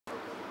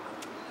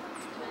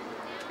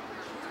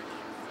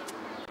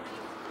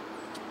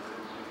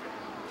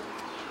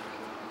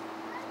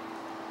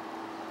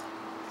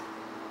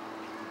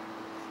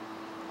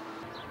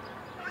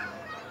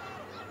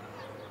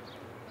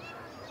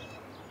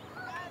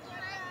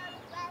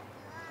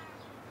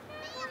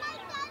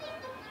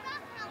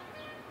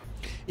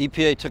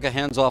EPA took a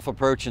hands-off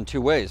approach in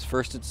two ways.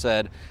 First, it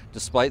said,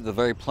 despite the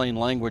very plain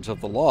language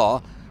of the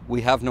law,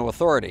 we have no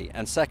authority.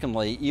 And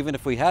secondly, even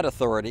if we had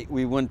authority,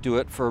 we wouldn't do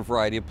it for a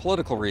variety of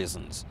political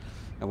reasons.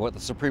 And what the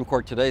Supreme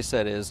Court today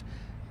said is,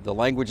 the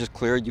language is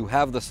clear, you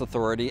have this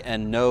authority,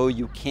 and no,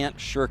 you can't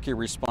shirk your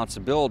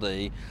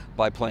responsibility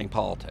by playing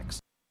politics.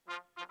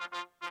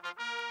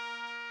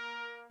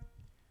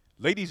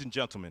 Ladies and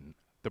gentlemen,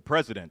 the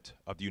President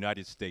of the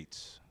United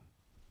States.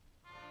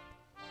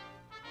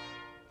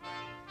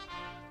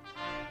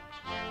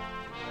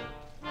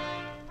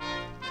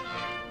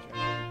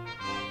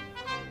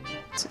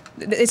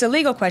 It's a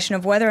legal question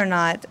of whether or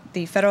not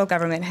the federal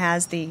government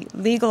has the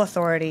legal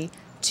authority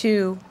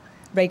to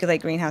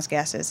regulate greenhouse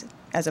gases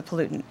as a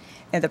pollutant.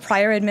 And the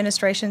prior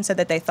administration said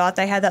that they thought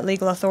they had that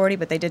legal authority,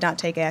 but they did not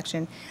take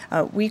action.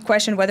 We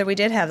questioned whether we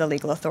did have the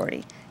legal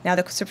authority. Now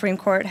the Supreme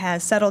Court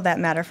has settled that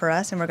matter for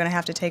us, and we're going to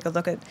have to take a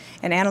look at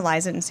and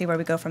analyze it and see where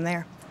we go from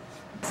there.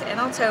 And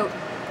also,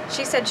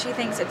 she said she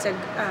thinks it's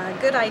a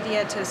good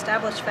idea to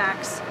establish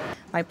facts.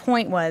 My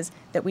point was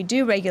that we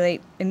do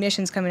regulate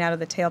emissions coming out of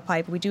the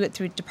tailpipe. We do it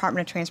through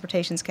Department of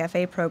Transportation's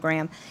CAFE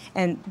program,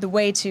 and the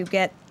way to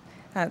get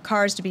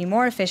cars to be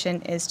more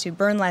efficient is to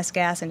burn less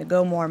gas and to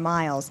go more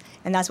miles,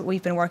 and that's what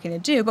we've been working to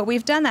do. But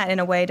we've done that in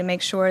a way to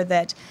make sure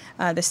that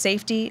the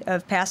safety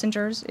of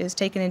passengers is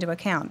taken into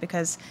account,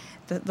 because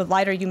the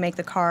lighter you make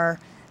the car,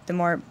 the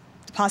more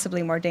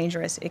possibly more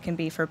dangerous it can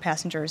be for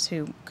passengers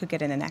who could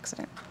get in an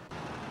accident.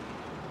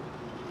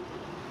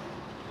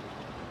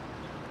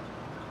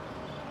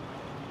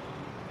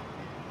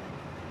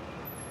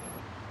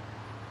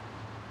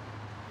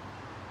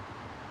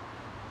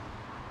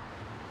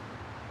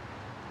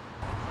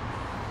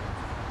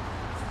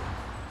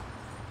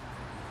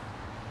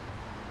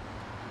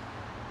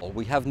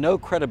 We have no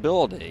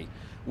credibility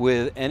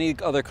with any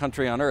other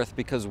country on earth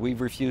because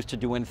we've refused to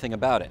do anything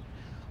about it.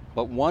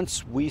 But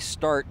once we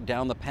start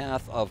down the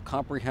path of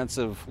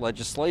comprehensive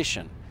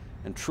legislation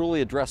and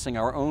truly addressing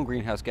our own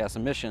greenhouse gas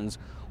emissions,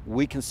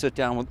 we can sit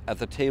down at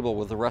the table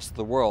with the rest of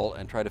the world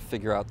and try to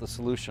figure out the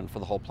solution for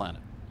the whole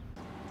planet.